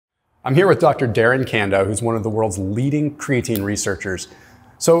I'm here with Dr. Darren Candow, who's one of the world's leading creatine researchers.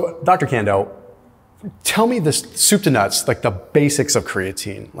 So, Dr. Candow, tell me this soup to nuts, like the basics of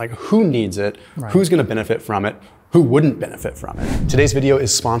creatine. Like, who needs it? Right. Who's going to benefit from it? Who wouldn't benefit from it? Today's video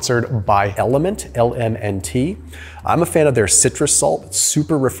is sponsored by LMNT, LMNT. I'm a fan of their citrus salt. It's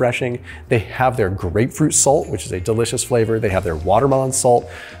super refreshing. They have their grapefruit salt, which is a delicious flavor. They have their watermelon salt,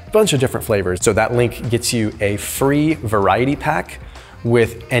 a bunch of different flavors. So that link gets you a free variety pack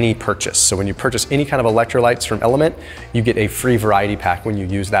with any purchase. So when you purchase any kind of electrolytes from LMNT, you get a free variety pack when you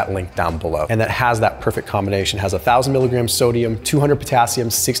use that link down below. And that has that perfect combination. It has 1,000 milligrams sodium, 200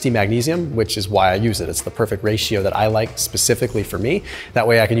 potassium, 60 magnesium, which is why I use it. It's the perfect ratio that I like specifically for me. That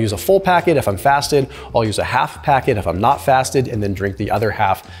way I can use a full packet if I'm fasted, I'll use a half packet if I'm not fasted, and then drink the other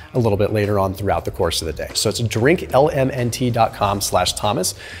half a little bit later on throughout the course of the day. So it's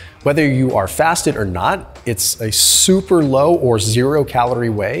drinklmnt.com/Thomas. Whether you are fasted or not, it's a super low or 0 calorie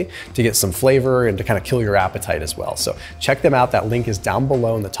way to get some flavor and to kind of kill your appetite as well. So check them out. That link is down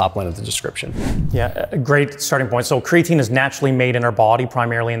below in the top line of the description. Yeah, a great starting point. So creatine is naturally made in our body,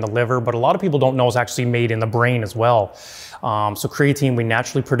 primarily in the liver, but a lot of people don't know it's actually made in the brain as well. So creatine, we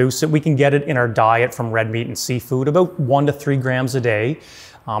naturally produce it. We can get it in our diet from red meat and seafood, about 1 to 3 grams a day.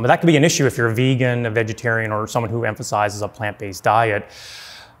 But that could be an issue if you're a vegan, a vegetarian, or someone who emphasizes a plant-based diet.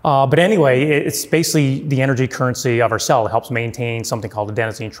 But anyway, it's basically the energy currency of our cell. It helps maintain something called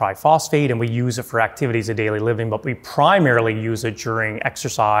adenosine triphosphate, and we use it for activities of daily living, but we primarily use it during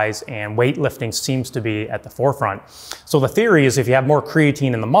exercise, and weightlifting seems to be at the forefront. So the theory is if you have more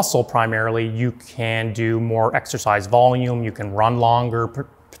creatine in the muscle primarily, you can do more exercise volume, you can run longer,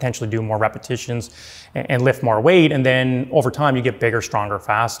 potentially do more repetitions and lift more weight, and then over time you get bigger, stronger,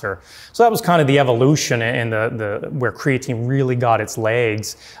 faster. So that was kind of the evolution and where creatine really got its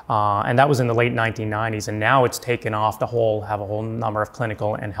legs, and that was in the late 1990s, and now it's taken off to have a whole number of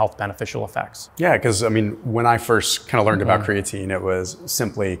clinical and health beneficial effects. Yeah, because I mean, when I first kind of learned about creatine, it was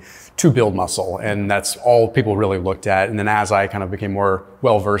simply to build muscle, and that's all people really looked at. And then as I kind of became more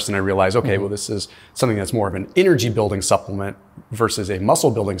well-versed and I realized, okay, well, this is something that's more of an energy building supplement versus a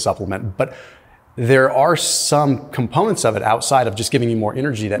muscle building supplement, but there are some components of it outside of just giving you more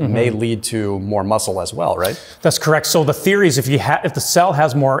energy that may lead to more muscle as well, right? That's correct. So the theory is if the cell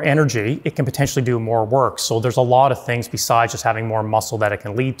has more energy, it can potentially do more work. So there's a lot of things besides just having more muscle that it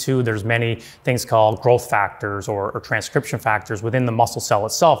can lead to. There's many things called growth factors or transcription factors within the muscle cell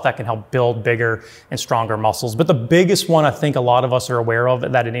itself that can help build bigger and stronger muscles. But the biggest one I think a lot of us are aware of,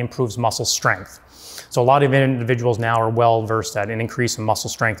 that it improves muscle strength. So a lot of individuals now are well versed that an increase in muscle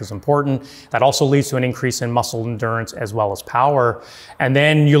strength is important. That also leads to an increase in muscle endurance as well as power. And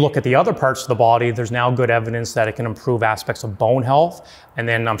then you look at the other parts of the body, there's now good evidence that it can improve aspects of bone health. And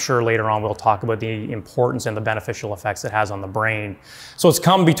then I'm sure later on we'll talk about the importance and the beneficial effects it has on the brain. So it's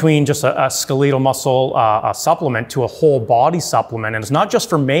come between just a skeletal muscle a supplement to a whole body supplement. And it's not just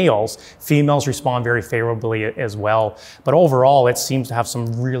for males. Females respond very favorably as well. But overall, it seems to have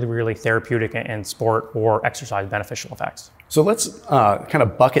some really, really therapeutic and sport or exercise beneficial effects. So let's kind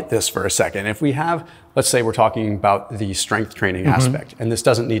of bucket this for a second. If we have, let's say we're talking about the strength training aspect, and this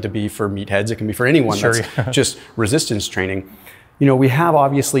doesn't need to be for meatheads, it can be for anyone that's just resistance training. You know, we have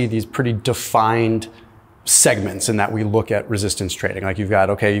obviously these pretty defined segments in that we look at resistance training. Like you've got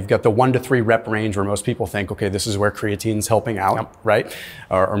the 1 to 3 rep range where most people think, okay, this is where creatine's helping out, right?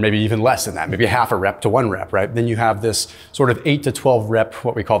 Or maybe even less than that, maybe half a rep to 1 rep, right? Then you have this sort of 8 to 12 rep,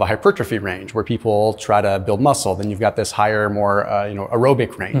 what we call the hypertrophy range, where people try to build muscle. Then you've got this higher, more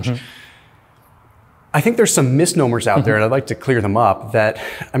aerobic range. I think there's some misnomers out there, and I'd like to clear them up, that,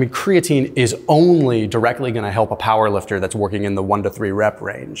 I mean, creatine is only directly going to help a power lifter that's working in the 1 to 3 rep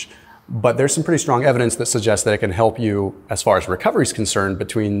range. But there's some pretty strong evidence that suggests that it can help you as far as recovery is concerned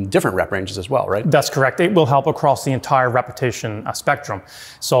between different rep ranges as well, right? That's correct. It will help across the entire repetition spectrum.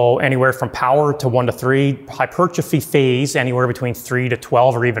 So anywhere from power to 1 to 3, hypertrophy phase, anywhere between 3 to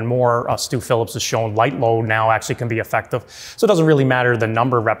 12 or even more. Stu Phillips has shown light load now actually can be effective. So it doesn't really matter the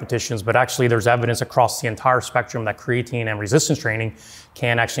number of repetitions, but actually there's evidence across the entire spectrum that creatine and resistance training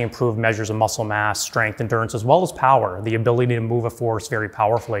can actually improve measures of muscle mass, strength, endurance, as well as power, the ability to move a force very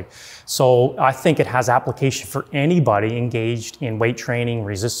powerfully. So I think it has application for anybody engaged in weight training,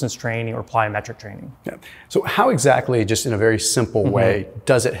 resistance training, or plyometric training. Yeah. So how exactly, just in a very simple way,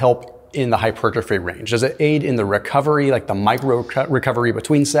 does it help in the hypertrophy range? Does it aid in the recovery, like the micro recovery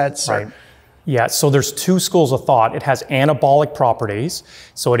between sets? Right. Yeah, so there's two schools of thought. It has anabolic properties,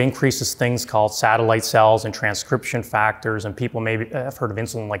 so it increases things called satellite cells and transcription factors, and people maybe have heard of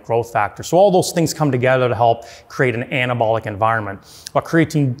insulin-like growth factors. So all those things come together to help create an anabolic environment. What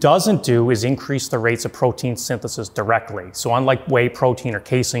creatine doesn't do is increase the rates of protein synthesis directly. So unlike whey protein or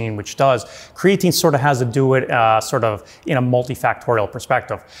casein, which does, creatine sort of has to do it sort of in a multifactorial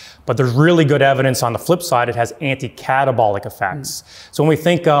perspective. But there's really good evidence on the flip side, it has anti-catabolic effects. So when we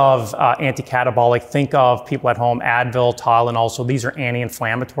think of anti-catabolic, think of people at home, Advil, Tylenol, so these are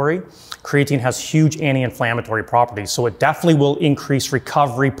anti-inflammatory. Creatine has huge anti-inflammatory properties, so it definitely will increase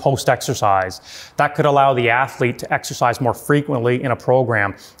recovery post-exercise. That could allow the athlete to exercise more frequently in a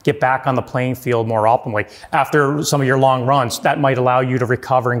program, get back on the playing field more optimally. After some of your long runs, that might allow you to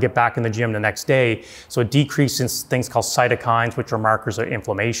recover and get back in the gym the next day. So it decreases things called cytokines, which are markers of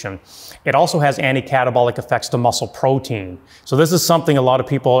inflammation. It also has anti-catabolic effects to muscle protein. So this is something a lot of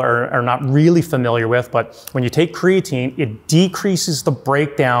people are not really familiar with, but when you take creatine, it decreases the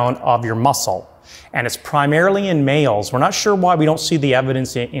breakdown of your muscle. And it's primarily in males. We're not sure why we don't see the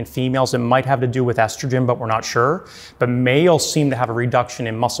evidence in females. It might have to do with estrogen, but we're not sure. But males seem to have a reduction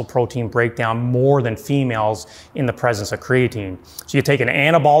in muscle protein breakdown more than females in the presence of creatine. So you take an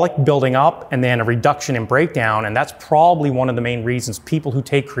anabolic building up and then a reduction in breakdown, and that's probably one of the main reasons people who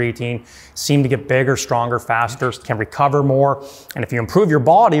take creatine seem to get bigger, stronger, faster, can recover more. And if you improve your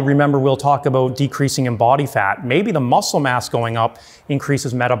body, remember we'll talk about decreasing in body fat. Maybe the muscle mass going up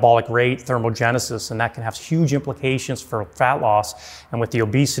increases metabolic rate, thermogenesis, and that can have huge implications for fat loss. And with the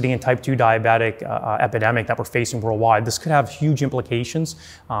obesity and type 2 diabetic epidemic that we're facing worldwide, this could have huge implications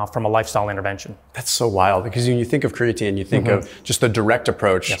from a lifestyle intervention. That's so wild, because when you think of creatine, you think of just the direct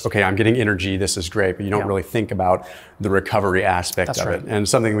approach. Yes. Okay, I'm getting energy, this is great, but you don't really think about the recovery aspect of it. And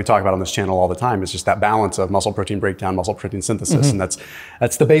something we talk about on this channel all the time is just that balance of muscle protein breakdown, muscle protein synthesis, and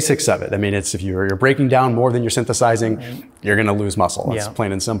that's the basics of it. I mean, it's if you're breaking down more than you're synthesizing, you're going to lose muscle. That's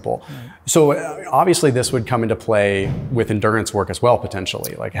plain and simple. So obviously this would come into play with endurance work as well,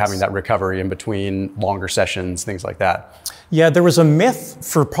 potentially, like having that recovery in between longer sessions, things like that. Yeah, there was a myth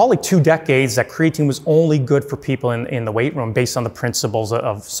for probably 2 decades that creatine was only good for people in the weight room based on the principles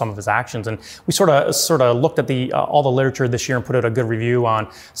of some of his actions. And we sort of looked at all the literature this year and put out a good review on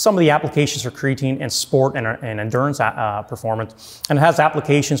some of the applications for creatine in sport and endurance performance. And it has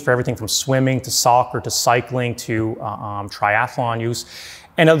applications for everything from swimming to soccer to cycling to triathlon use.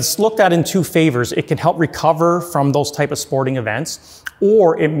 And it's looked at in 2 favors. It can help recover from those type of sporting events,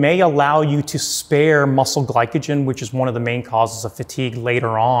 or it may allow you to spare muscle glycogen, which is one of the main causes of fatigue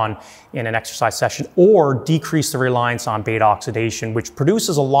later on in an exercise session, or decrease the reliance on beta oxidation, which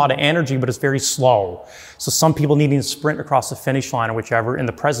produces a lot of energy, but it's very slow. So some people needing to sprint across the finish line or whichever, in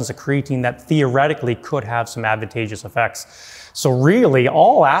the presence of creatine, that theoretically could have some advantageous effects. So really,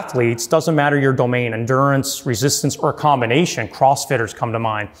 all athletes, doesn't matter your domain, endurance, resistance, or a combination, CrossFitters come to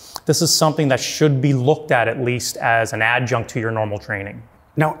mind. This is something that should be looked at least as an adjunct to your normal training.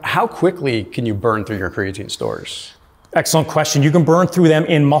 Now, how quickly can you burn through your creatine stores? Excellent question. You can burn through them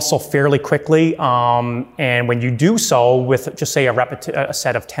in muscle fairly quickly. And when you do so with just say a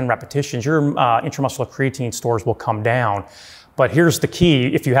set of 10 repetitions, your intramuscular creatine stores will come down. But here's the key.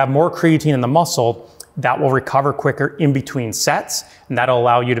 If you have more creatine in the muscle, that will recover quicker in between sets, and that'll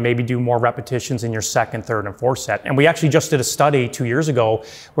allow you to maybe do more repetitions in your second, third, and fourth set. And we actually just did a study 2 years ago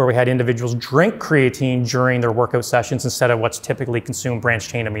where we had individuals drink creatine during their workout sessions instead of what's typically consumed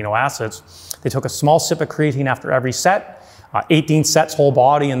branched-chain amino acids. They took a small sip of creatine after every set, 18 sets whole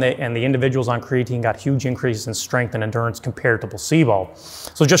body, and the individuals on creatine got huge increases in strength and endurance compared to placebo.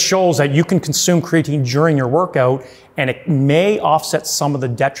 So it just shows that you can consume creatine during your workout, and it may offset some of the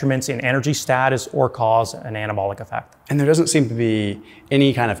detriments in energy status or cause an anabolic effect. And there doesn't seem to be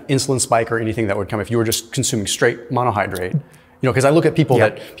any kind of insulin spike or anything that would come if you were just consuming straight monohydrate. You know, because I look at people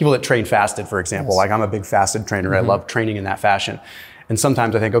that train fasted, for example. Like I'm a big fasted trainer. I love training in that fashion. And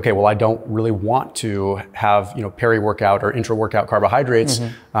sometimes I think, okay, well, I don't really want to have, peri-workout or intra-workout carbohydrates,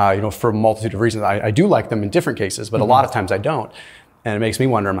 for a multitude of reasons. I do like them in different cases, but a lot of times I don't. And it makes me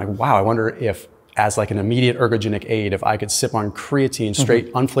wonder, I'm like, wow, I wonder if as like an immediate ergogenic aid, if I could sip on creatine,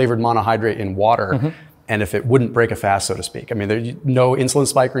 straight unflavored monohydrate in water, and if it wouldn't break a fast, so to speak. I mean, there's no insulin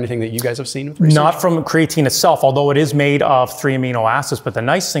spike or anything that you guys have seen with research? Not from creatine itself, although it is made of 3 amino acids. But the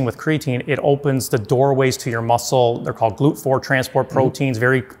nice thing with creatine, it opens the doorways to your muscle. They're called GLUT4 transport proteins,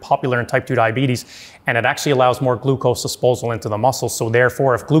 very popular in type 2 diabetes. and it actually allows more glucose disposal into the muscles. So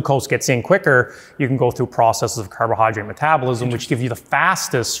therefore, if glucose gets in quicker, you can go through processes of carbohydrate metabolism, which give you the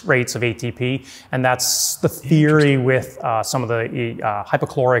fastest rates of ATP. And that's the theory with some of the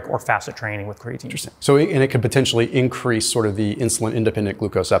hypocaloric or fasted training with creatine. Interesting. So, and it could potentially increase sort of the insulin-independent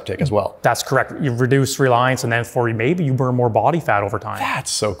glucose uptake as well. That's correct. You reduce reliance, and then maybe you burn more body fat over time.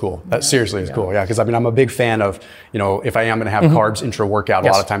 That's so cool. That seriously is cool. Yeah, because I mean, I'm a big fan of, you know, if I am going to have carbs intra-workout,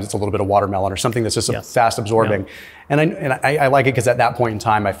 a lot of times it's a little bit of watermelon or something that's just fast absorbing. And I like it because at that point in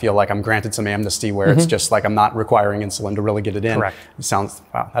time, I feel like I'm granted some amnesty where it's just like I'm not requiring insulin to really get it in. Correct. It sounds,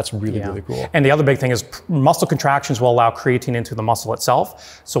 wow, that's really, really cool. And the other big thing is muscle contractions will allow creatine into the muscle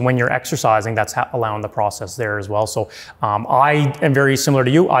itself. So when you're exercising, that's allowing the process there as well. So I am very similar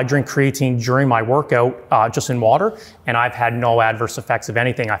to you. I drink creatine during my workout just in water, and I've had no adverse effects of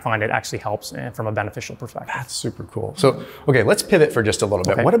anything. I find it actually helps from a beneficial perspective. That's super cool. So, okay, let's pivot for just a little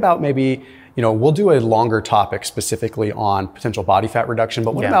bit. What about maybe, you know, we'll do a longer topic specifically on potential body fat reduction,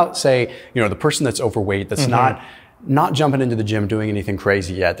 but what about, say, you know, the person that's overweight, that's not jumping into the gym doing anything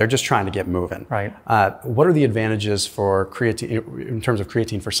crazy yet, they're just trying to get moving. Right. What are the advantages for creatine, in terms of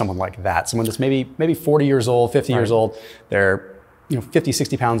creatine, for someone like that? Someone that's maybe 40 years old, 50 years old, they're 50,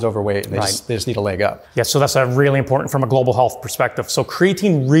 60 pounds overweight, and they just need a leg up. Yeah, so that's really important from a global health perspective. So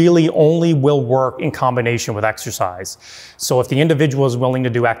creatine really only will work in combination with exercise. So if the individual is willing to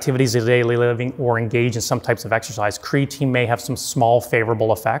do activities of daily living or engage in some types of exercise, creatine may have some small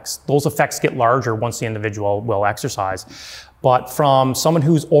favorable effects. Those effects get larger once the individual will exercise. But from someone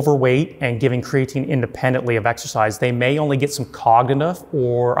who's overweight and giving creatine independently of exercise, they may only get some cognitive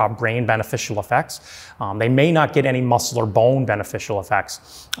or brain beneficial effects. They may not get any muscle or bone beneficial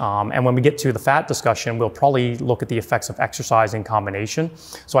effects. And when we get to the fat discussion, we'll probably look at the effects of exercise in combination.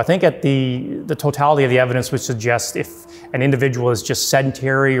 So I think at the totality of the evidence would suggest if an individual is just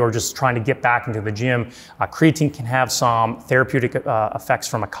sedentary or just trying to get back into the gym, creatine can have some therapeutic effects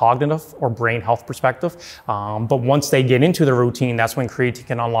from a cognitive or brain health perspective. But once they get into the routine, that's when creatine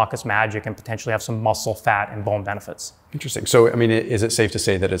can unlock its magic and potentially have some muscle, fat, and bone benefits. Interesting. So, I mean, is it safe to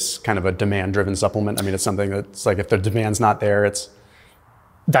say that it's kind of a demand-driven supplement? I mean, it's something that's like if the demand's not there, it's...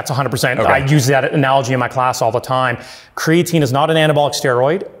 That's 100%. Okay. I use that analogy in my class all the time. Creatine is not an anabolic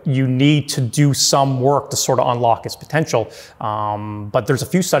steroid. You need to do some work to sort of unlock its potential. But there's a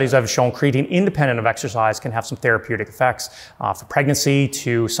few studies that have shown creatine independent of exercise can have some therapeutic effects for pregnancy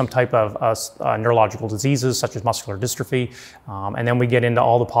to some type of neurological diseases such as muscular dystrophy. And then we get into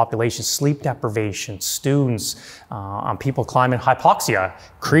all the populations, sleep deprivation, students, people climbing hypoxia.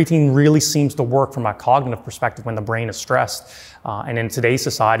 Creatine really seems to work from a cognitive perspective when the brain is stressed. And in today's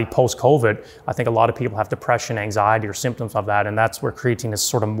society, post-COVID, I think a lot of people have depression, anxiety, or symptoms of that, and that's where creatine is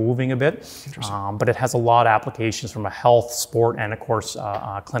sort of moving a bit. But it has a lot of applications from a health, sport, and of course,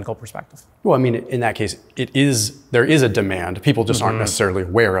 clinical perspective. Well, I mean, in that case, there is a demand. People just aren't necessarily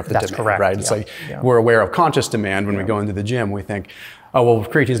aware of the demand, correct. Right? It's like we're aware of conscious demand when we go into the gym. We think, oh, well,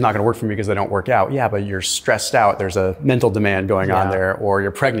 creatine is not going to work for me because I don't work out. Yeah, but you're stressed out. There's a mental demand going on there, or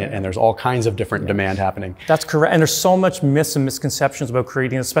you're pregnant and there's all kinds of different demand happening. That's correct. And there's so much myths and misconceptions about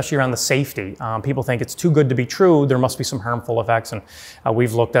creatine, especially around the safety. People think it's too good to be true. There must be some harmful effects. And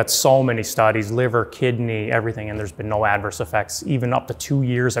we've looked at so many studies, liver, kidney, everything, and there's been no adverse effects, even up to 2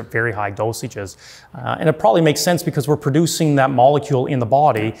 years at very high dosages. And it probably makes sense because we're producing that molecule in the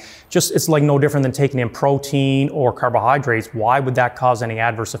body. Just, it's like no different than taking in protein or carbohydrates. Why would that cause any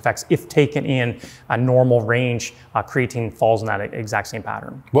adverse effects if taken in a normal range? Creatine falls in that exact same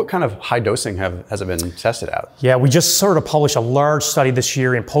pattern. What kind of high dosing has it been tested at? Yeah, we just sort of published a large study this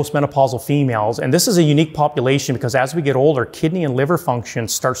year in postmenopausal females, and this is a unique population because as we get older, kidney and liver function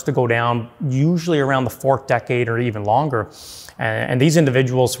starts to go down, usually around the 4th decade or even longer. And these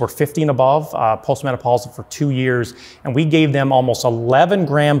individuals were 50 and above, postmenopausal for 2 years, and we gave them almost 11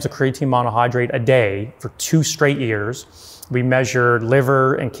 grams of creatine monohydrate a day for 2 straight years. We measured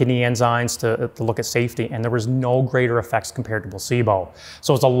liver and kidney enzymes to look at safety, and there was no greater effects compared to placebo.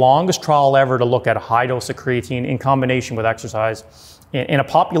 So it's the longest trial ever to look at a high dose of creatine in combination with exercise in a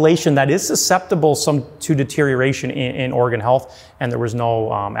population that is susceptible to deterioration in organ health, and there was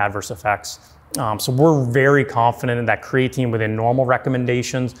no adverse effects. So we're very confident in that creatine within normal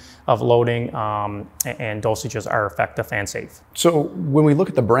recommendations of loading and dosages are effective and safe. So when we look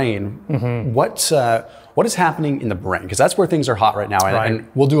at the brain, what is happening in the brain? Because that's where things are hot right now. And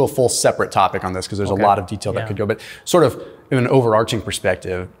we'll do a full separate topic on this because there's a lot of detail that could go. But sort of, in an overarching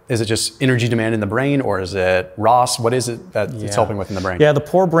perspective, is it just energy demand in the brain, or is it ROS? What is it that it's helping with in the brain? Yeah, the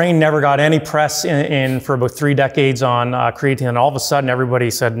poor brain never got any press in for about 3 decades on creatine, and all of a sudden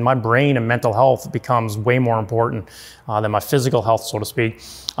everybody said my brain and mental health becomes way more important than my physical health, so to speak.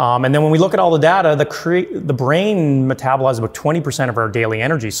 And then when we look at all the data, the brain metabolizes about 20% of our daily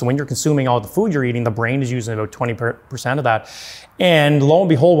energy. So when you're consuming all the food you're eating, the brain is using about 20% of that. And lo and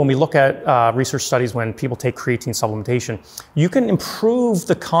behold, when we look at research studies when people take creatine supplementation, you can improve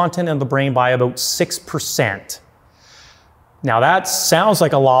the content of the brain by about 6%. Now that sounds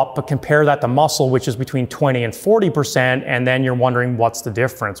like a lot, but compare that to muscle, which is between 20 and 40%, and then you're wondering what's the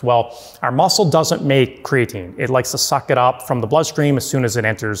difference? Well, our muscle doesn't make creatine. It likes to suck it up from the bloodstream as soon as it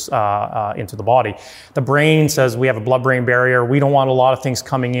enters into the body. The brain says we have a blood-brain barrier. We don't want a lot of things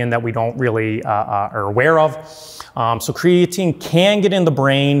coming in that we don't really are aware of. So creatine can get in the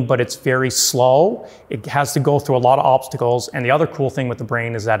brain, but it's very slow. It has to go through a lot of obstacles. And the other cool thing with the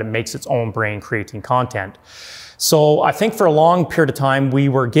brain is that it makes its own brain creatine content. So I think for a long period of time, we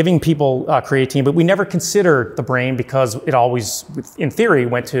were giving people creatine, but we never considered the brain because it always, in theory,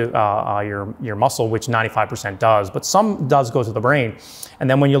 went to your muscle, which 95% does, but some does go to the brain. And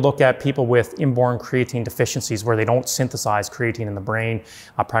then when you look at people with inborn creatine deficiencies where they don't synthesize creatine in the brain,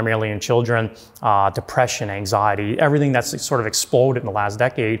 primarily in children, depression, anxiety, everything that's sort of exploded in the last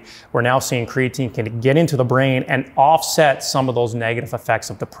decade, we're now seeing creatine can get into the brain and offset some of those negative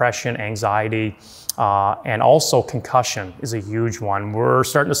effects of depression, anxiety, and also concussion is a huge one. We're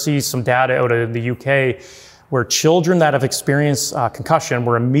starting to see some data out of the UK where children that have experienced concussion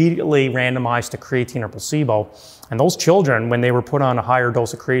were immediately randomized to creatine or placebo. And those children, when they were put on a higher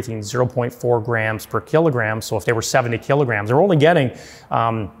dose of creatine, 0.4 grams per kilogram, so if they were 70 kilograms, they're only getting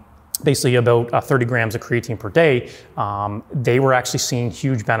basically about 30 grams of creatine per day, they were actually seeing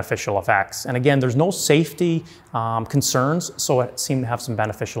huge beneficial effects. And again, there's no safety concerns, so it seemed to have some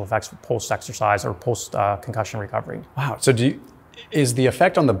beneficial effects for post-exercise or post-concussion recovery. Wow, so is the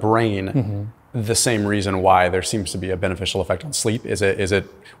effect on the brain the same reason why there seems to be a beneficial effect on sleep? Is it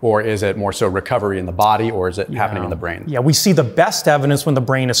more so recovery in the body, or is it happening in the brain? Yeah, we see the best evidence when the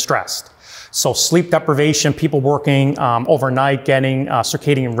brain is stressed. So sleep deprivation, people working overnight, getting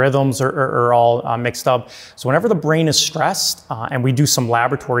circadian rhythms are all mixed up. So whenever the brain is stressed, and we do some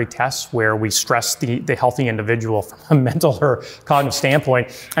laboratory tests where we stress the healthy individual from a mental or cognitive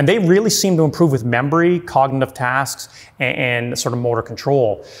standpoint, and they really seem to improve with memory, cognitive tasks, and sort of motor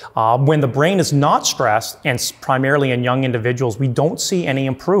control. When the brain is not stressed, and primarily in young individuals, we don't see any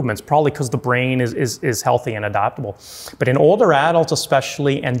improvements, probably because the brain is healthy and adaptable. But in older adults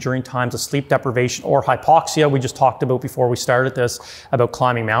especially, and during times of sleep deprivation or hypoxia, we just talked about before we started this, about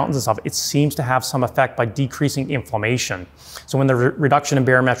climbing mountains and stuff, it seems to have some effect by decreasing inflammation. So when the reduction in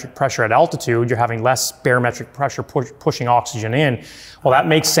barometric pressure at altitude, you're having less barometric pressure pushing oxygen in. Well, that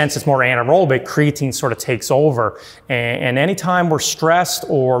makes sense. It's more anaerobic. Creatine sort of takes over. And anytime we're stressed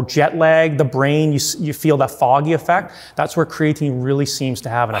or jet lagged, the brain, you feel that foggy effect. That's where creatine really seems to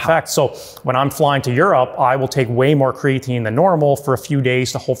have an effect. So when I'm flying to Europe, I will take way more creatine than normal for a few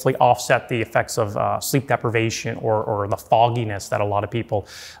days to hopefully offset the effects of sleep deprivation or the fogginess that a lot of people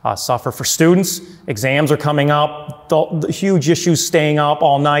suffer. For students, exams are coming up, the huge issues staying up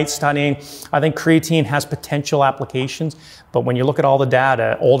all night studying. I think creatine has potential applications, but when you look at all the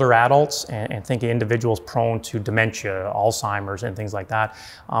data, older adults and think of individuals prone to dementia, Alzheimer's, and things like that,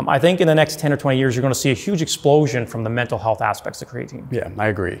 I think in the next 10 or 20 years, you're going to see a huge explosion from the mental health aspects of creatine. Yeah, I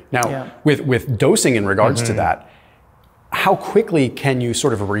agree. Now, with dosing in regards to that, how quickly can you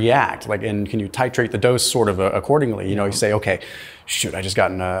sort of react? And can you titrate the dose sort of accordingly? You say, okay, shoot, I just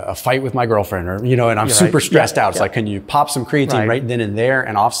got in a fight with my girlfriend, or, and I'm super stressed out. It's like, can you pop some creatine right then and there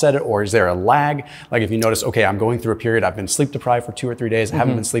and offset it? Or is there a lag? Like if you notice, okay, I'm going through a period, I've been sleep deprived for 2 or 3 days, I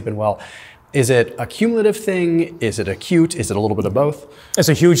haven't been sleeping well. Is it a cumulative thing? Is it acute? Is it a little bit of both? It's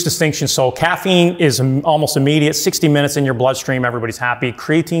a huge distinction. So caffeine is almost immediate, 60 minutes in your bloodstream, everybody's happy.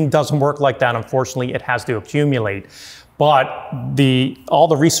 Creatine doesn't work like that, unfortunately. It has to accumulate. But all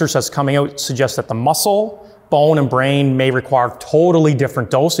the research that's coming out suggests that the muscle, bone, and brain may require totally different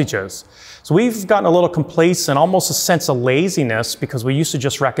dosages. So we've gotten a little complacent, almost a sense of laziness, because we used to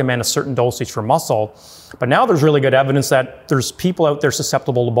just recommend a certain dosage for muscle. But now there's really good evidence that there's people out there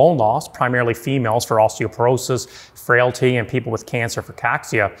susceptible to bone loss, primarily females for osteoporosis, frailty, and people with cancer for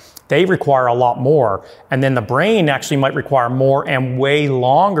cachexia. They require a lot more. And then the brain actually might require more and way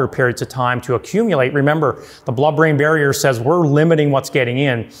longer periods of time to accumulate. Remember, the blood-brain barrier says we're limiting what's getting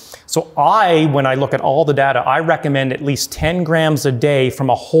in. So when I look at all the data, I recommend at least 10 grams a day from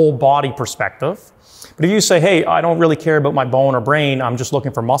a whole body perspective. But if you say, hey, I don't really care about my bone or brain, I'm just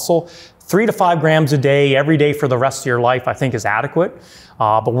looking for muscle, 3 to 5 grams a day, every day for the rest of your life, I think is adequate.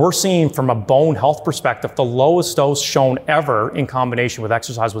 But we're seeing from a bone health perspective, the lowest dose shown ever in combination with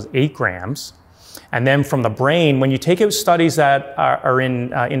exercise was 8 grams. And then from the brain, when you take out studies that are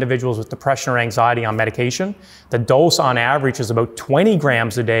in individuals with depression or anxiety on medication, the dose on average is about 20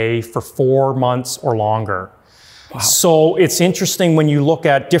 grams a day for 4 months or longer. Wow. So it's interesting when you look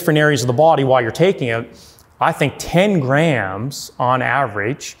at different areas of the body while you're taking it. I think 10 grams on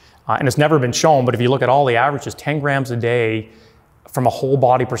average, and it's never been shown, but if you look at all the averages, 10 grams a day from a whole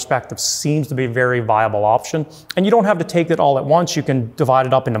body perspective seems to be a very viable option. And you don't have to take it all at once. You can divide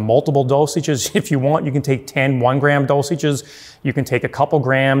it up into multiple dosages. If you want, you can take 10 1-gram dosages. You can take a couple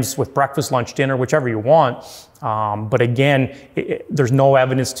grams with breakfast, lunch, dinner, whichever you want. But again, there's no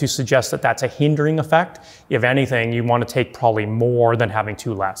evidence to suggest that that's a hindering effect. If anything, you want to take probably more than having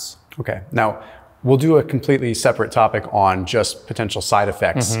 2 less. Okay. Now, we'll do a completely separate topic on just potential side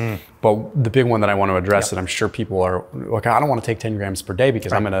effects. But the big one that I want to address that I'm sure people are like, I don't want to take 10 grams per day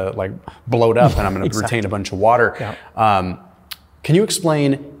because I'm going to like bloat up and I'm going to retain a bunch of water. Can you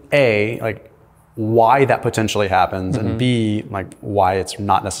explain A, like why that potentially happens, and B, like why it's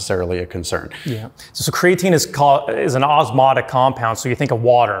not necessarily a concern? So creatine is an osmotic compound. So you think of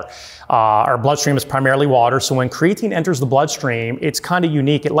water. Our bloodstream is primarily water. So when creatine enters the bloodstream, it's kind of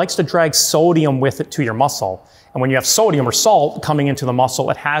unique. It likes to drag sodium with it to your muscle. And when you have sodium or salt coming into the muscle,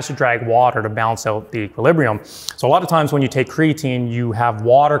 it has to drag water to balance out the equilibrium. So a lot of times when you take creatine, you have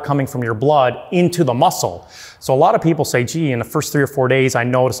water coming from your blood into the muscle. So a lot of people say, gee, in the first 3 or 4 days, I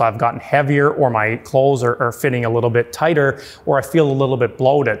notice I've gotten heavier, or my clothes are fitting a little bit tighter, or I feel a little bit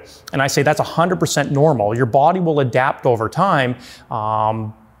bloated. And I say that's 100% normal. Your body will adapt over time.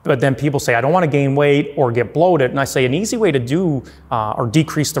 But then people say, I don't want to gain weight or get bloated. And I say an easy way to do or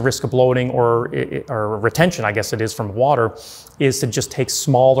decrease the risk of bloating or retention, I guess it is, from water, is to just take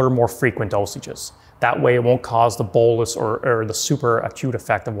smaller, more frequent dosages. That way it won't cause the bolus or the super acute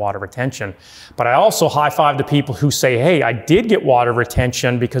effect of water retention. But I also high five to people who say, hey, I did get water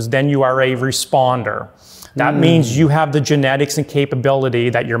retention, because then you are a responder. That means you have the genetics and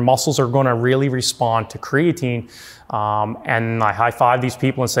capability that your muscles are going to really respond to creatine. And I high five these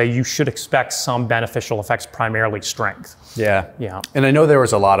people and say you should expect some beneficial effects, primarily strength. Yeah. And I know there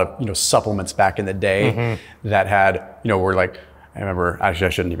was a lot of supplements back in the day that had were like, I remember, actually I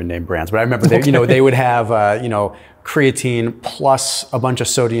shouldn't even name brands, but I remember they they would have creatine plus a bunch of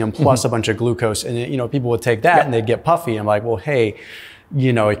sodium plus a bunch of glucose, and people would take that and they'd get puffy. I'm like, well, hey,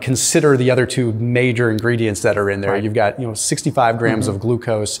 consider the other 2 major ingredients that are in there. You've got 65 grams of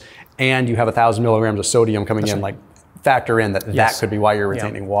glucose, and you have 1,000 milligrams of sodium coming in. Like, factor in that that could be why you're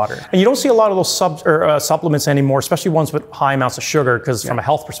retaining water. And you don't see a lot of those supplements anymore, especially ones with high amounts of sugar, because from a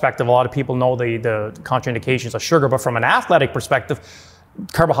health perspective, a lot of people know the contraindications of sugar. But from an athletic perspective,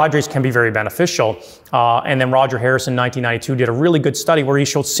 carbohydrates can be very beneficial. And then Roger Harris in 1992 did a really good study where he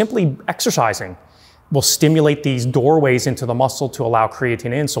showed simply exercising will stimulate these doorways into the muscle to allow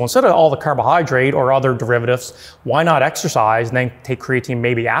creatine in. So instead of all the carbohydrate or other derivatives, why not exercise and then take creatine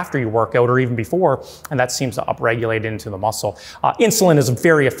maybe after you work out or even before, and that seems to upregulate into the muscle. Insulin is a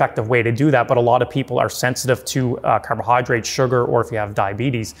very effective way to do that, but a lot of people are sensitive to carbohydrate, sugar, or if you have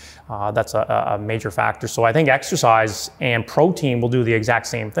diabetes, that's a major factor. So I think exercise and protein will do the exact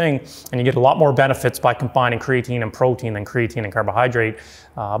same thing, and you get a lot more benefits by combining creatine and protein than creatine and carbohydrate.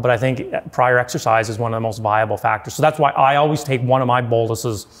 But I think prior exercise is one of the most viable factors. So that's why I always take one of my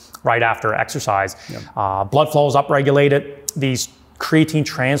boluses right after exercise. Blood flow is upregulated. These creatine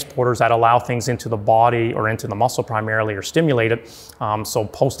transporters that allow things into the body or into the muscle primarily are stimulated. So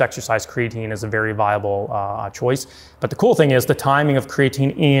post-exercise creatine is a very viable choice. But the cool thing is the timing of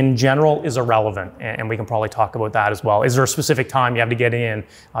creatine in general is irrelevant. And we can probably talk about that as well. Is there a specific time you have to get in,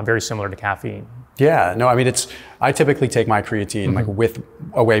 very similar to caffeine? Yeah, no, I mean, I typically take my creatine like with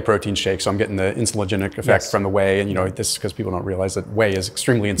a whey protein shake, so I'm getting the insulinogenic effect from the whey, and this is because people don't realize that whey is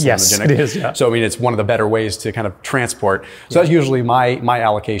extremely insulinogenic. Yes, it is, yeah. So I mean, it's one of the better ways to kind of transport. So that's usually my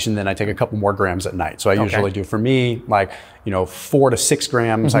allocation. Then I take a couple more grams at night. So I usually do, for me, like 4 to 6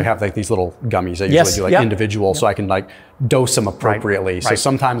 grams. I have like these little gummies. I usually do like individual, so I can like dose them appropriately. So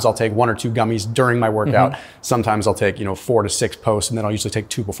sometimes I'll take 1 or 2 gummies during my workout. Sometimes I'll take 4 to 6 post, and then I'll usually take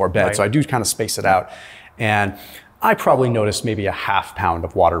 2 before bed. So I do kind of space it out, and I probably noticed maybe a half pound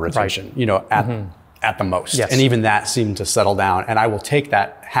of water retention, at the most. And even that seemed to settle down. And I will take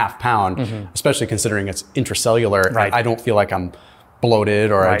that half pound, especially considering it's intracellular. And I don't feel like I'm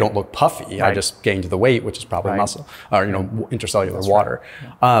bloated or I don't look puffy. I just gained the weight, which is probably muscle or, intracellular water.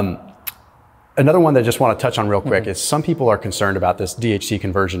 Another one that I just want to touch on real quick is some people are concerned about this DHT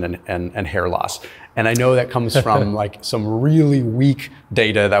conversion and hair loss. And I know that comes from like some really weak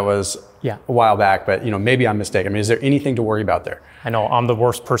data that was a while back, but maybe I'm mistaken. I mean, is there anything to worry about there? I know I'm the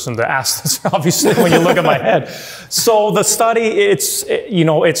worst person to ask this, obviously, when you look at my head. So the study, it's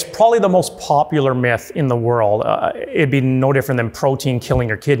probably the most popular myth in the world. It'd be no different than protein killing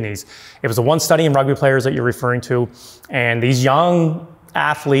your kidneys. It was the one study in rugby players that you're referring to, and these young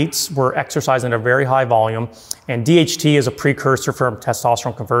athletes were exercising at a very high volume, and DHT is a precursor for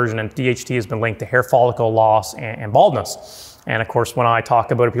testosterone conversion, and DHT has been linked to hair follicle loss and baldness. And of course, when I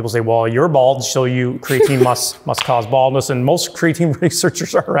talk about it, people say, well, you're bald, so creatine must cause baldness, and most creatine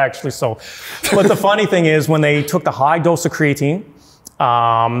researchers are actually so. But the funny thing is, when they took the high dose of creatine,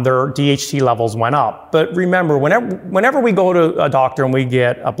 their DHT levels went up. But remember, whenever we go to a doctor and we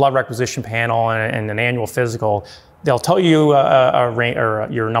get a blood requisition panel and an annual physical, they'll tell you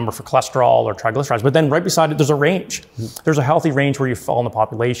your number for cholesterol or triglycerides, but then right beside it, there's a range. There's a healthy range where you fall in the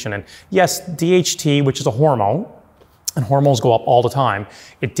population. And yes, DHT, which is a hormone, and hormones go up all the time.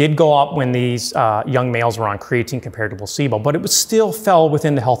 It did go up when these young males were on creatine compared to placebo, but it still fell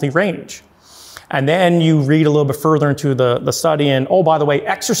within the healthy range. And then you read a little bit further into the study, and oh, by the way,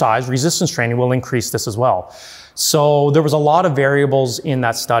 exercise, resistance training will increase this as well. So there was a lot of variables in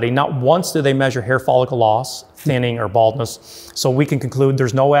that study. Not once did they measure hair follicle loss, thinning, or baldness. So we can conclude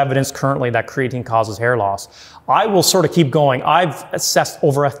there's no evidence currently that creatine causes hair loss. I will sort of keep going. I've assessed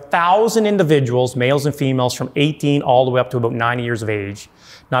over 1,000 individuals, males and females, from 18 all the way up to about 90 years of age.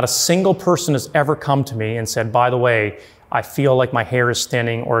 Not a single person has ever come to me and said, by the way, I feel like my hair is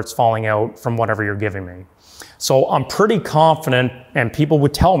thinning or it's falling out from whatever you're giving me. So I'm pretty confident, and people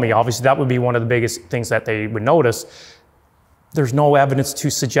would tell me, obviously that would be one of the biggest things that they would notice. There's no evidence to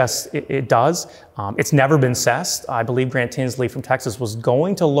suggest it does. It's never been assessed. I believe Grant Tinsley from Texas was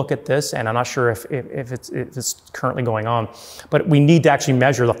going to look at this, and I'm not sure if it's currently going on. But we need to actually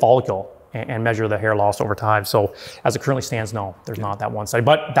measure the follicle and measure the hair loss over time. So as it currently stands, no, there's not that one study.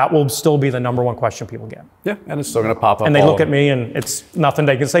 But that will still be the #1 question people get. Yeah, and it's still going to pop up. And they look at me, and it's nothing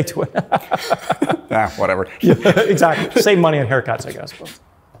they can say to it. Whatever. Yeah, exactly. Save money on haircuts, I guess.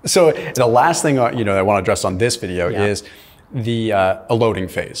 So the last thing I want to address on this video is the a loading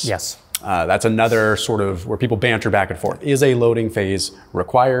phase. Yes. That's another sort of where people banter back and forth. Is a loading phase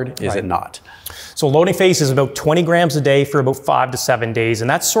required? Is it not? So loading phase is about 20 grams a day for about 5 to 7 days. And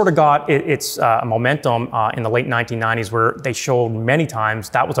that's sort of got its momentum in the late 1990s, where they showed many times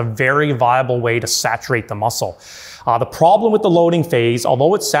that was a very viable way to saturate the muscle. The problem with the loading phase,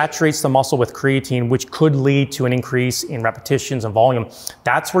 although it saturates the muscle with creatine, which could lead to an increase in repetitions and volume,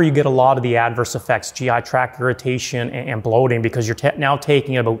 that's where you get a lot of the adverse effects, GI tract irritation and bloating, because you're now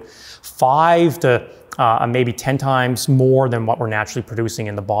taking about 5 to maybe 10 times more than what we're naturally producing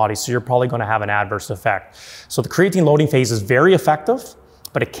in the body. So you're probably going to have an adverse effect. So the creatine loading phase is very effective,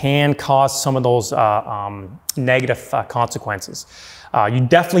 but it can cause some of those negative consequences. You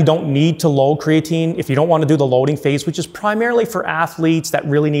definitely don't need to load creatine if you don't want to do the loading phase, which is primarily for athletes that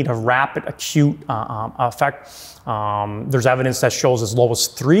really need a rapid, acute effect. There's evidence that shows as low as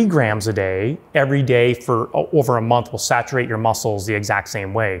 3 grams a day, every day for over a month will saturate your muscles the exact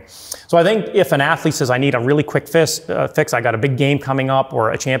same way. So I think if an athlete says, I need a really quick fix, I got a big game coming up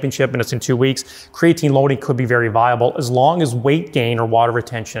or a championship and it's in 2 weeks, creatine loading could be very viable as long as weight gain or water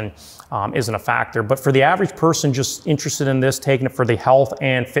retention isn't a factor. But for the average person just interested in this, taking it for the health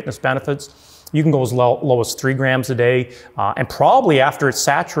and fitness benefits, you can go as low as 3 grams a day. And probably after it's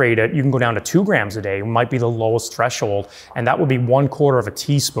saturated, you can go down to 2 grams a day. It might be the lowest threshold. And that would be 1/4 of a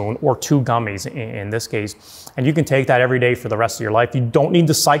teaspoon or 2 gummies in this case. And you can take that every day for the rest of your life. You don't need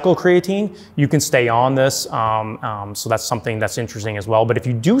to cycle creatine. You can stay on this. So that's something that's interesting as well. But if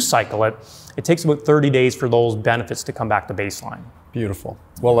you do cycle it, it takes about 30 days for those benefits to come back to baseline. Beautiful.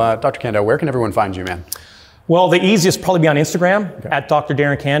 Well, Dr. Candow, where can everyone find you, man? Well, the easiest probably be on Instagram, at Dr.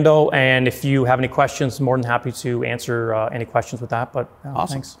 Darren Candow. And if you have any questions, more than happy to answer any questions with that. But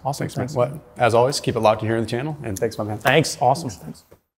awesome. Thanks. Awesome. Thanks. Well, as always, keep it locked in here on the channel. And thanks, my man. Thanks. Awesome. Thanks.